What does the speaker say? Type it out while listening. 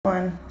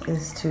One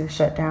is to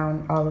shut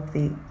down all of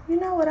the, you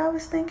know what I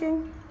was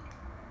thinking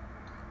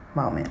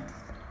moments.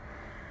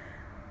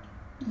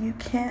 You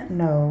can't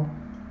know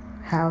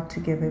how to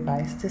give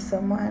advice to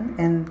someone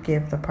and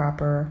give the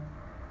proper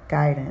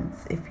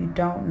guidance if you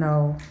don't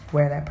know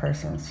where that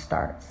person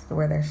starts,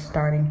 where their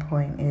starting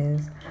point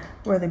is,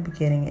 where the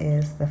beginning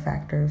is, the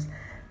factors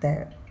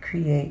that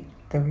create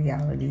the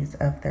realities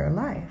of their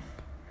life.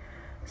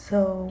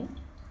 So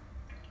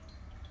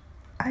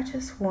I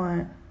just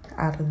want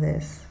out of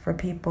this for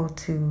people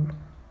to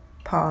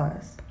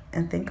pause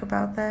and think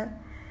about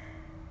that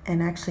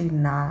and actually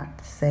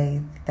not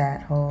say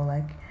that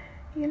whole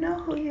you know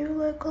who you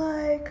look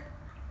like,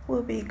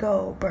 Whoopi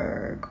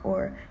Goldberg,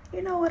 or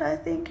you know what I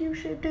think you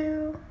should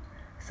do,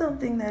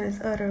 something that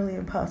is utterly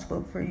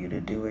impossible for you to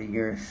do in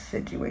your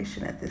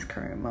situation at this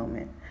current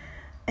moment.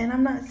 And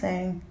I'm not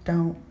saying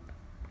don't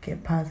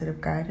give positive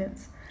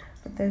guidance,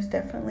 but there's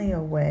definitely a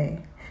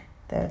way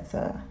that's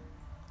a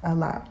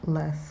lot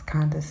less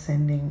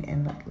condescending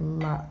and a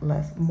lot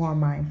less more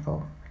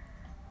mindful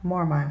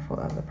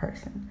of the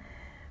person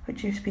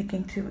which you're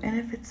speaking to. And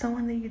if it's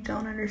someone that you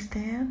don't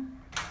understand,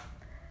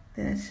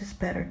 then it's just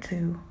better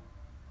to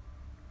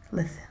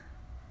listen.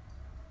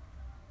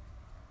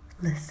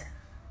 Listen.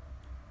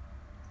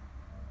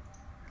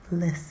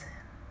 Listen.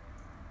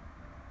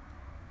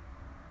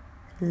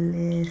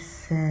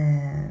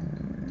 Listen.